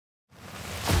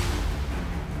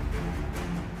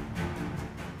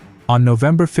On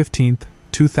November 15,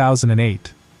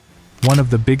 2008, one of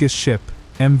the biggest ship,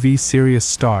 MV Sirius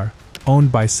Star,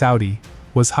 owned by Saudi,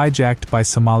 was hijacked by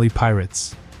Somali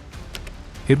pirates.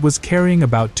 It was carrying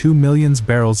about 2 million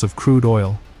barrels of crude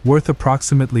oil, worth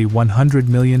approximately $100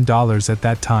 million at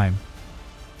that time.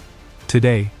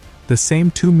 Today, the same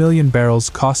 2 million barrels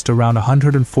cost around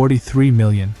 $143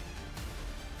 million.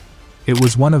 It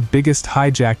was one of the biggest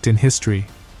hijacked in history.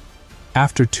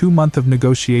 After 2 months of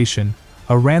negotiation,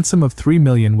 a ransom of $3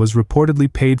 million was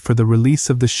reportedly paid for the release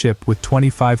of the ship with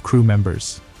 25 crew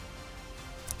members.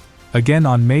 Again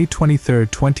on May 23,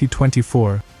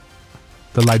 2024,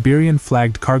 the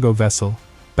Liberian-flagged cargo vessel,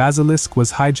 Basilisk,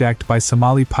 was hijacked by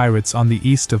Somali pirates on the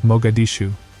east of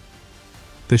Mogadishu.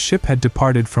 The ship had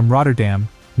departed from Rotterdam,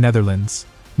 Netherlands,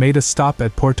 made a stop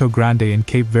at Porto Grande in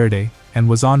Cape Verde, and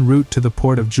was en route to the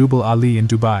port of Jubal Ali in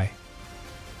Dubai.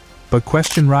 But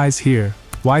question rise here,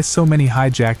 why so many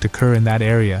hijacked occur in that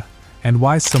area, and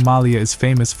why Somalia is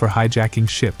famous for hijacking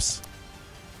ships?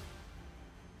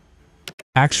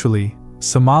 Actually,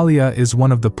 Somalia is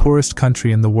one of the poorest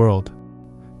countries in the world.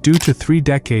 Due to 3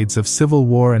 decades of civil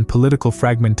war and political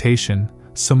fragmentation,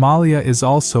 Somalia is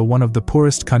also one of the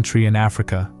poorest countries in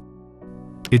Africa.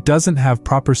 It doesn't have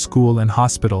proper school and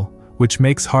hospital, which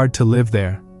makes hard to live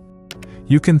there.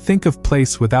 You can think of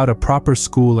place without a proper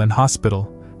school and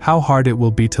hospital, how hard it will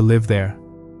be to live there.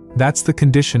 That's the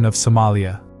condition of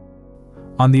Somalia.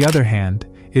 On the other hand,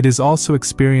 it is also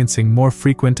experiencing more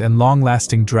frequent and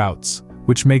long-lasting droughts,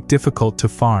 which make difficult to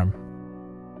farm.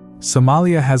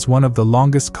 Somalia has one of the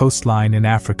longest coastline in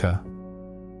Africa.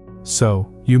 So,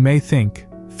 you may think,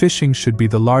 fishing should be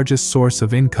the largest source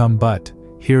of income, but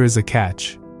here is a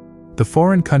catch. The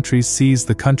foreign countries seize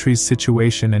the country's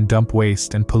situation and dump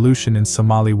waste and pollution in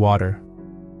Somali water.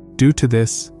 Due to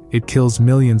this, it kills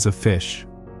millions of fish.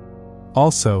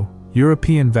 Also,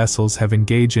 European vessels have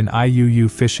engaged in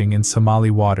IUU fishing in Somali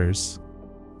waters.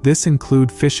 This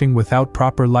includes fishing without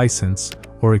proper license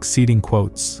or exceeding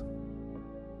quotas.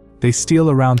 They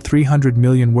steal around 300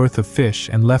 million worth of fish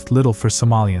and left little for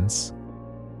Somalians.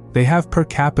 They have per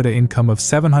capita income of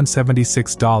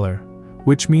 $776,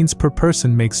 which means per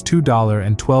person makes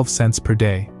 $2.12 per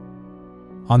day.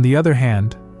 On the other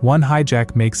hand, one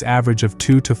hijack makes average of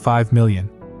 $2 to $5 million.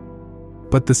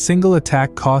 But the single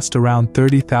attack cost around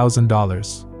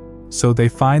 $30,000, so they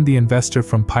find the investor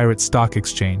from Pirate Stock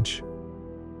Exchange.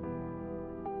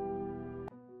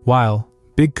 While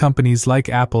big companies like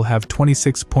Apple have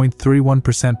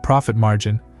 26.31% profit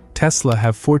margin, Tesla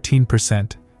have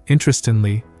 14%,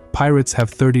 interestingly, pirates have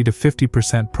 30 to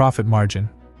 50% profit margin.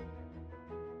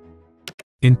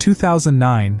 In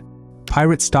 2009,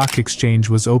 Pirate Stock Exchange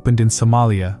was opened in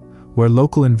Somalia, where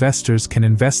local investors can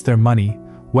invest their money,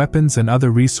 weapons and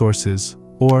other resources,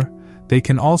 or they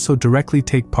can also directly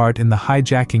take part in the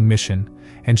hijacking mission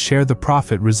and share the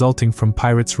profit resulting from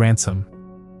pirates' ransom.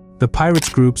 The pirates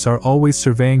groups are always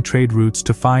surveying trade routes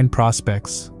to find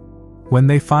prospects. When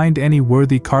they find any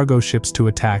worthy cargo ships to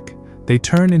attack, they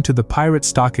turn into the Pirate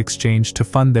Stock Exchange to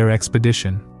fund their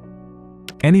expedition.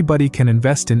 Anybody can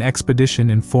invest in expedition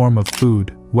in form of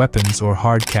food, weapons or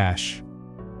hard cash.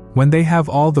 When they have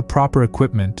all the proper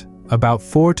equipment, about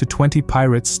 4 to 20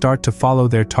 pirates start to follow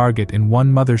their target in one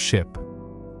mother ship.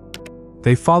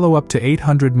 They follow up to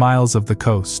 800 miles of the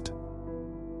coast.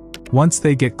 Once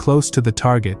they get close to the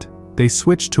target, they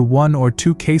switch to 1 or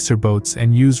 2 caser boats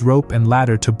and use rope and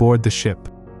ladder to board the ship.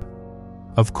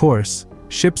 Of course,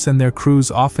 ships and their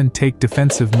crews often take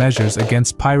defensive measures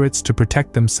against pirates to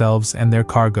protect themselves and their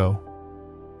cargo.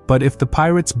 But if the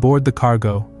pirates board the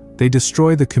cargo, they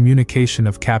destroy the communication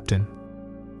of captain.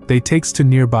 They takes to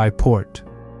nearby port.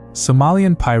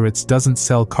 Somalian pirates doesn't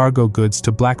sell cargo goods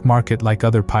to black market like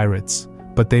other pirates,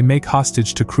 but they make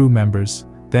hostage to crew members,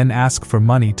 then ask for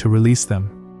money to release them.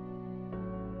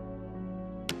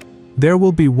 There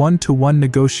will be one-to-one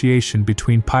negotiation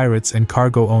between pirates and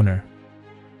cargo owner.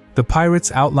 The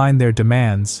pirates outline their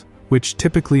demands, which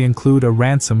typically include a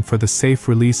ransom for the safe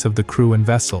release of the crew and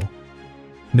vessel.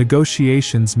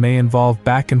 Negotiations may involve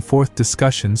back-and-forth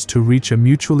discussions to reach a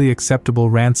mutually acceptable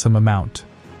ransom amount.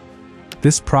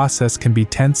 This process can be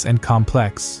tense and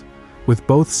complex, with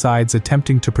both sides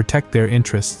attempting to protect their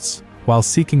interests, while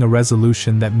seeking a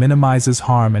resolution that minimizes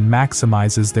harm and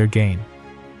maximizes their gain.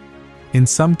 In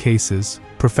some cases,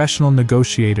 professional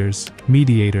negotiators,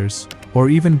 mediators, or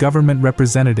even government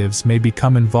representatives may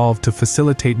become involved to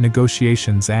facilitate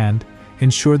negotiations and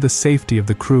ensure the safety of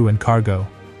the crew and cargo.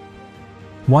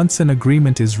 Once an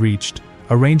agreement is reached,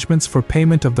 arrangements for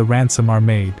payment of the ransom are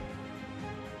made.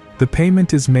 The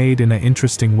payment is made in an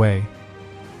interesting way.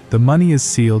 The money is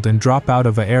sealed and drop out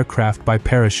of an aircraft by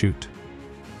parachute.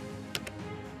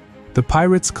 The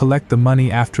pirates collect the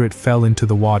money after it fell into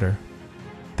the water.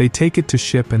 They take it to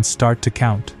ship and start to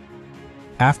count.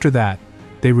 After that,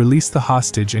 they release the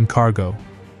hostage and cargo.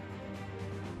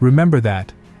 Remember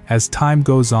that, as time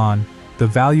goes on, the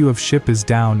value of ship is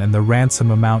down and the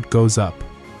ransom amount goes up.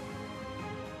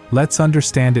 Let's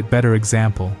understand it better.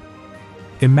 Example.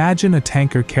 Imagine a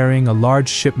tanker carrying a large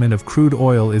shipment of crude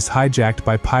oil is hijacked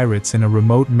by pirates in a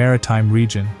remote maritime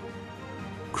region.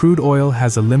 Crude oil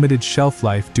has a limited shelf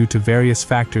life due to various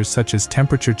factors such as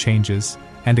temperature changes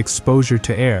and exposure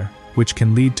to air, which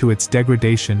can lead to its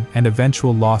degradation and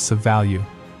eventual loss of value.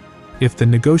 If the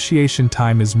negotiation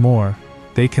time is more,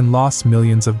 they can lose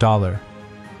millions of dollars.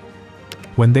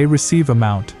 When they receive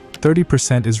amount,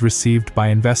 30% is received by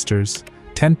investors,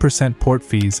 10% port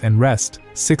fees and rest,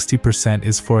 60%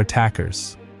 is for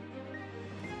attackers.